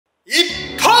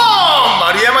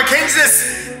健二で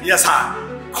す。皆さ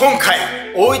ん、今回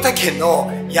大分県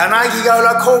の柳ヶ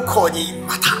浦高校に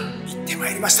また行ってま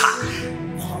いりました。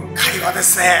今回はで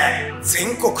すね、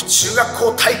全国中学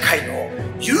校大会の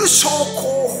優勝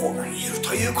候補がいる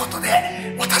ということ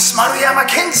で、私丸山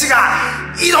健志が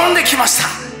挑んできました。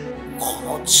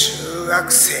この中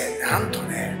学生、なんと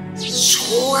ね、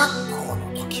小学校の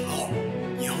時も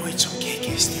日本一を経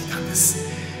験していたんで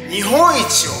す。日本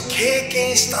一を経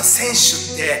験した選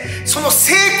手ってその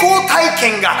成功体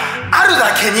験がある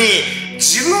だけに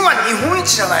自分は日本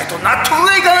一じゃないと納得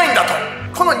がいかないんだと、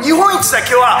この日本一だ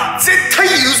けは絶対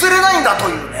譲れないんだと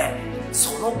いうね、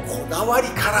そのこだわり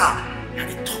からやは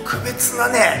り特別な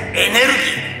ねエネル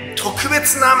ギー、特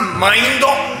別なマインド、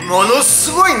もの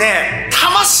すごいね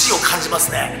魂を感じます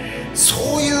ね。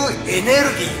そういうエネ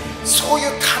ルギー、そうい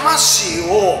う魂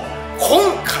を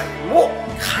今回も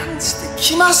感じて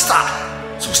きました。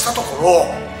そうしたとこ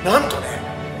ろ、なんとね、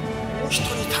もう一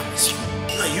人いたんですよ。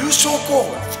今優勝候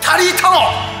補が2人いたの。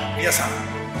皆さん見て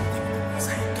みてくだ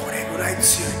さい、どれぐらい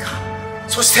強いか。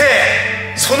そして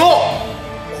そのお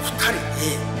二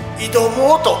人に挑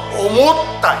もうと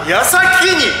思った矢先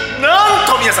に、なん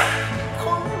と皆さん、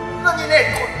こんなに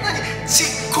ね、こんなにちっ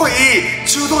こい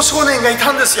柔道少年がい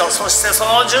たんですよ。そしてそ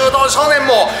の柔道少年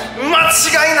も間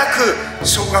違いなく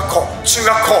小学校、中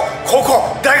学校、高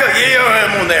校、大学、いやい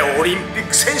やもうねオリンピッ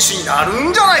ク選手になる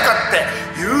んじゃないかっ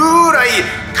ていうぐらい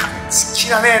勝ち気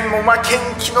なね、もう負け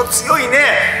ん気の強い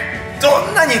ね、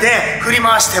どんなにね振り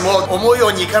回しても思うよ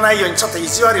うにいかないようにちょっと意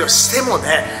地悪をしても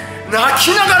ね、泣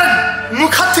きながら向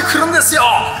かってくるんですよ。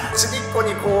ちびっこ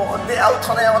にこう出会う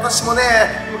とね、私もね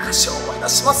昔を思い出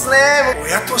しますね。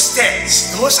親として、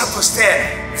指導者とし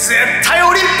て絶対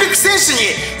オリンピック選手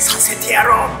にさせてや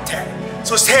ろうって。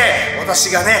そして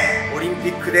私がねオリンピ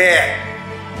ックで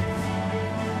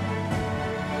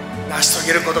成し遂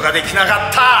げることができなか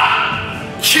った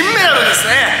金メダルです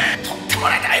ね、取っても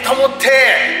らいたいと思っ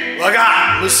て我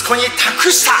が息子に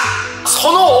託した、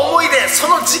その思いで、そ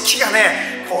の時期が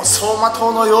ね走馬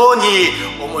灯のように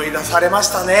思い出されま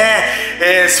したね。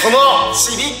その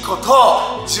ちびっこ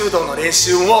と柔道の練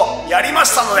習もやりま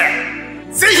したので、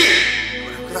ぜひ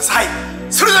ご覧ください。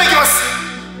それではいきます、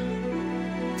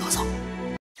どうぞ。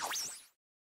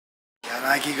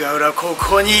柳ヶ浦高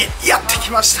校にやってき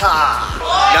ました。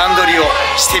乱取りを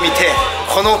してみて、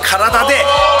この体で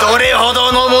どれほ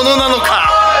どのものなのか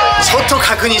ちょっと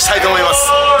確認したいと思いま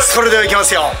す。それではいきま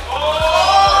すよ、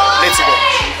レッツゴー。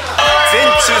全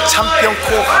中チャンピオン候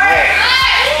補の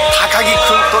高木君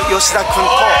と吉田君と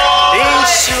練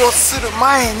習をする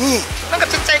前に、なんか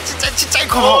ちっちゃい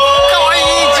この可愛い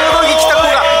柔道着着た子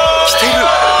が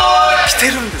来て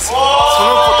るんですよ。その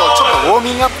ことをちょっとウォー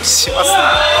ミングアップしますね。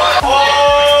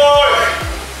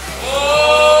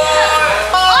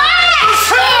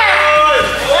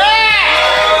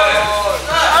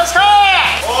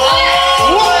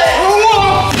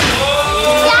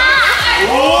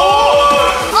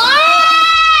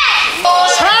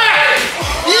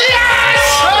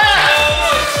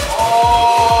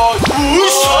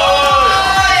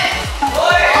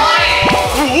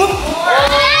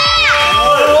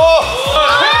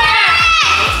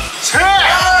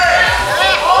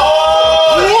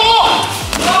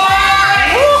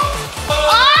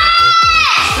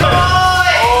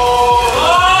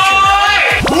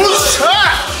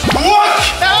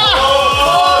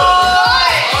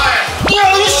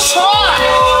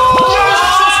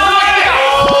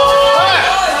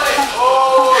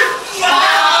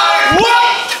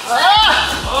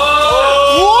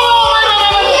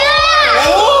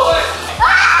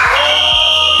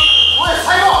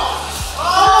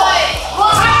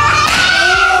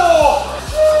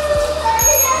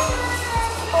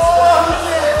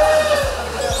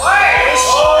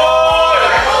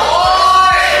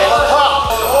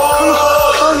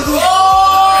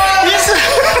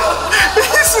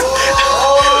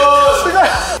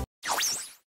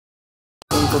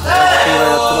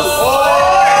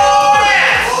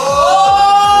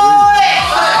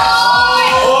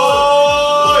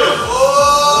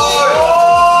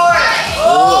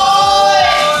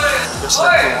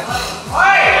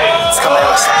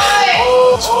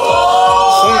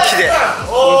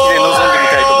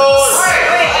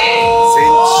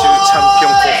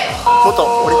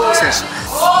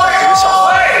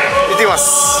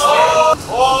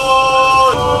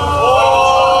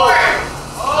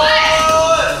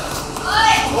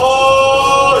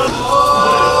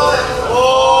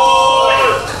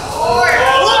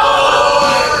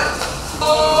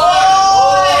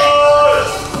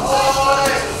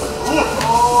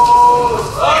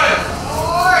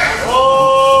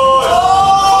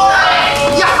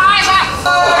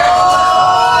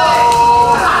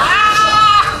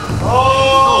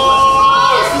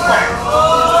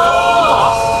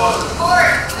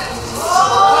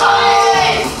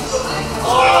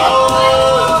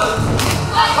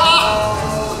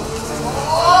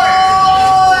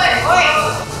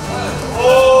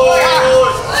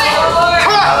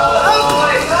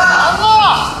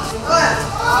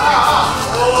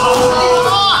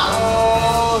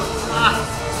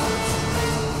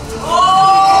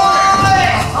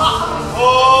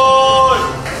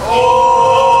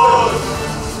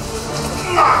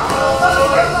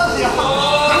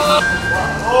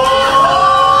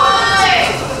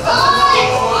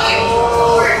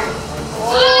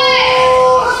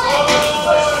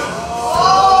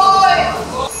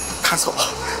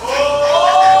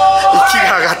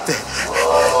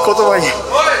葉に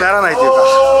ならないというか、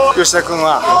吉田君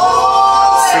は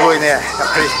すごいね、やっぱ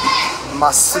りま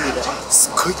っすぐです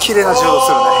っごい綺麗な柔道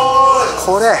するね。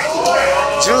これ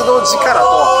柔道力と、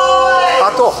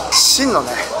あと芯の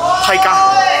ね体幹、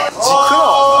軸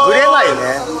のぶれない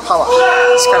ねパワー、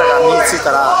力が身につい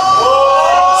たら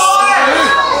す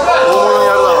ごい大物に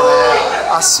なるだろうね。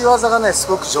足技がねす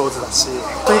ごく上手だし、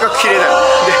とにかく綺麗だよね。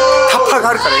でタッパーが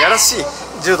あるからやらしい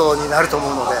柔道になると思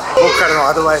うので、僕からの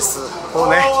アドバイスを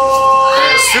ね、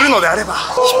するのであれば、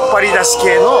引っ張り出し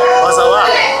系の技は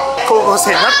高校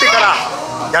生になってから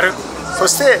やる。そ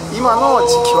して今の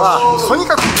時期はとに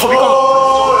かく飛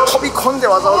び込んで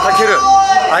技をかける、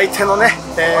相手のね、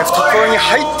懐に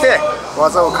入って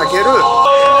技をかける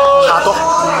ハート、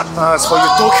そういう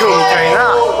度胸みたい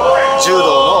な柔道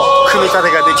の組み立て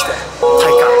ができて、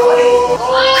体幹、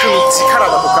組み力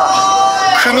だとか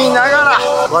組みながら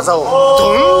技を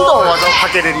どんどん技をか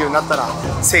けれるようになったら、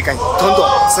成果にどんど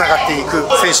んつながっていく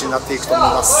選手になっていくと思い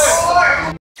ます。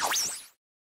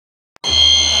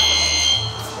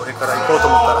これから行こうと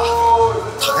思ったら、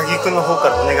高木君の方か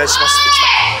らお願いしますって来た。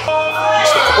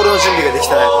ちょっと心の準備ができ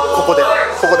てないので、ここで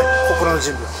心の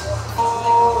準備を。こ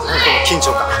の緊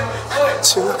張感、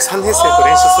中学3年生と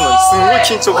練習するのにすご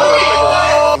い緊張感が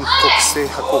あるんだけど、国制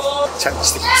覇候補チャレンジ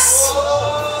してきます。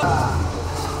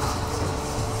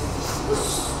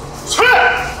それ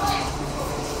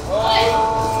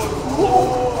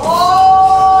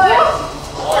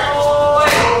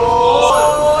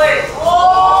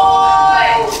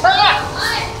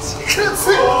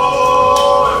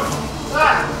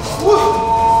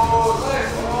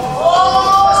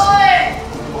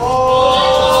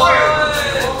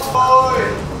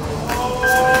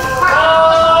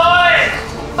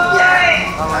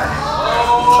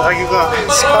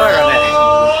力がね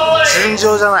尋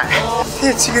常じゃない。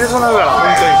手ちぎれそうなるから、本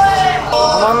当に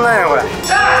たまんないよこれ。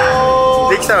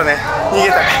できたらね逃げ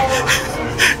たい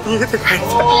逃げて帰りたい。で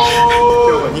も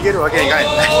逃げるわけにいかない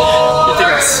よね。行ってき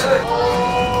ます。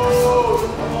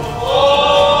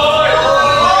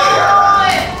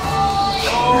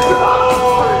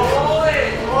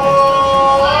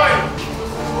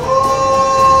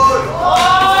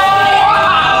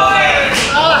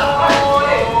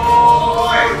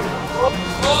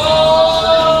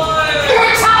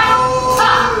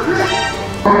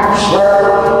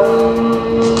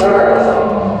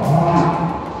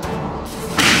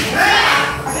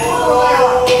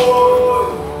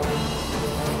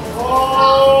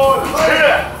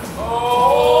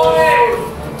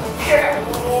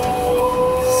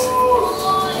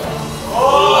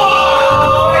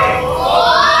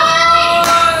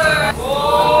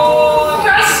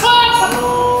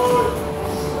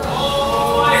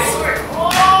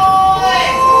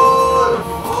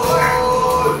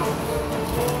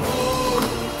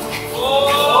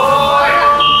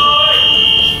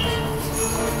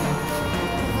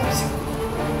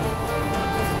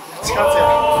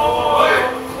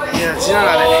次男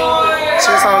がね、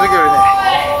中3の時よりね、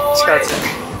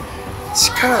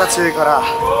力が強いから、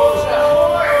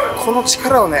この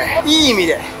力をね、いい意味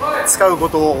で使うこ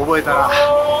とを覚えたら、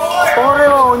これ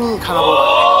は鬼に金棒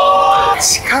だね。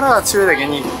力が強いだけ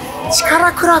に、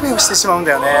力比べをしてしまうん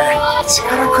だよね。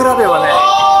力比べはね、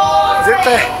絶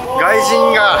対外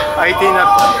人が相手になる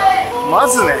と、ま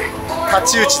ずね、太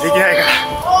刀打ちできないから。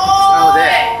なので、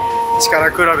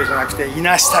力比べじゃなくて、い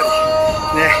なしたり、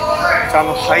ね、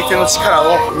相手の力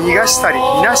を逃がしたり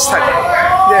いなしたりで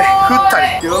振った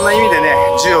り、いろんな意味でね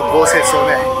柔道合成を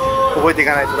ね覚えてい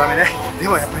かないとダメね。で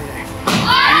もやっぱりね、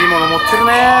いいもの持ってる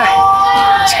ね。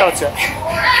力強い、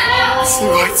す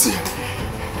ごい強い。あ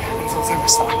りがとうございま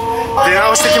した。出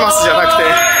直してきますじゃなくて、も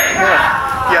う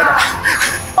嫌だ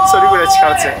それぐらい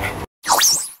力強い。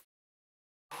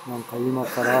なんか今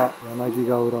から柳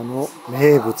ヶ浦の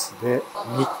名物で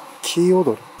ミッキー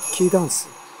踊り、ミッキーダンス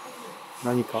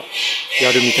何か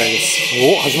やるみたいです。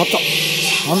おお、始まった。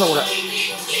なんだこれ、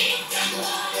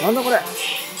なんだこれ。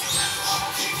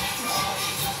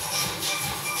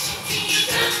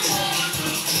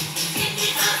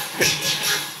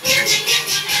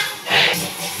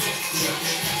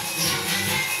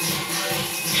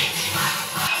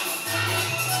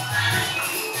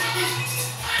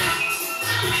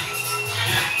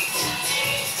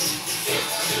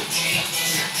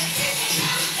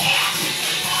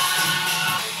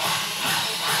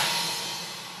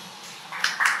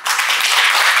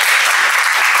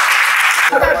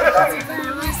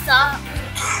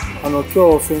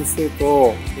今日先生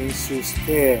と練習し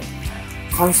て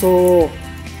感想を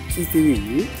聞いて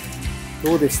いい？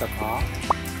どうでしたか？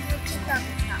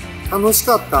楽し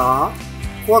かった？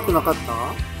怖くなかっ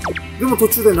た？でも途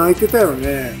中で泣いてたよ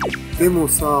ね。でも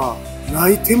さ、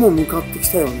泣いても向かってき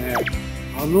たよね。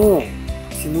あの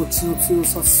気持ちの強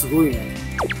さすごいね。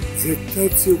絶対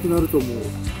強くなると思う。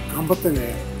頑張って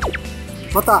ね。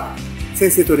また先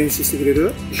生と練習してくれ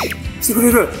る？してく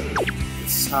れる？よっ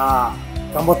しゃ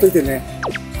ー、頑張っといてね。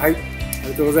はい、あ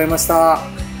りがとうございました。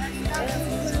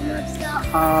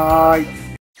はーい。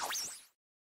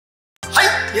はい、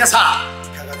皆さ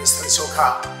んいかがでしたでしょう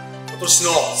か。今年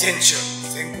の全中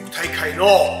全国大会の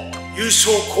優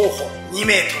勝候補2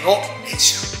名との練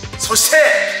習、そして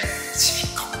ち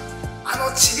びっこ、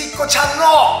ちびっこちゃん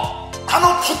の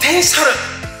ポテンシャル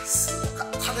すごか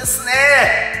ったですね。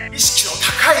意識の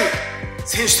高い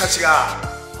選手たちが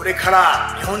これか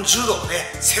ら日本柔道をね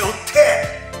背負っ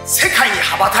て世界に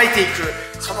羽ばたいてい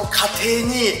く、その過程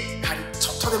にやはりち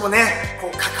ょっとでもねこ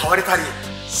う関われたり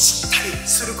知ったり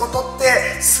することっ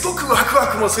てすごくワクワ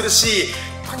クもするし、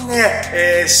本当に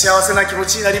ね、幸せな気持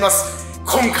ちになります。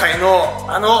今回の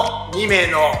2名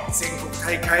の全国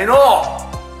大会の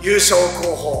優勝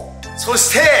候補、そ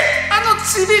して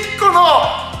ちびっこの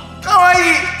可愛い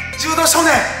柔道少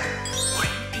年、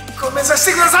オリンピックを目指し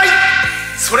てください。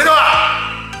それで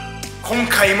は今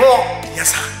回も皆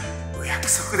さんお約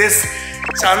束です。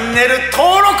チャンネル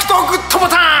登録とグッドボ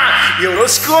タンよろ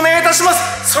しくお願いいたしま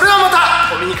す。それではま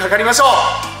たお目にかかりましょ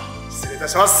う。失礼いた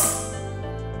します。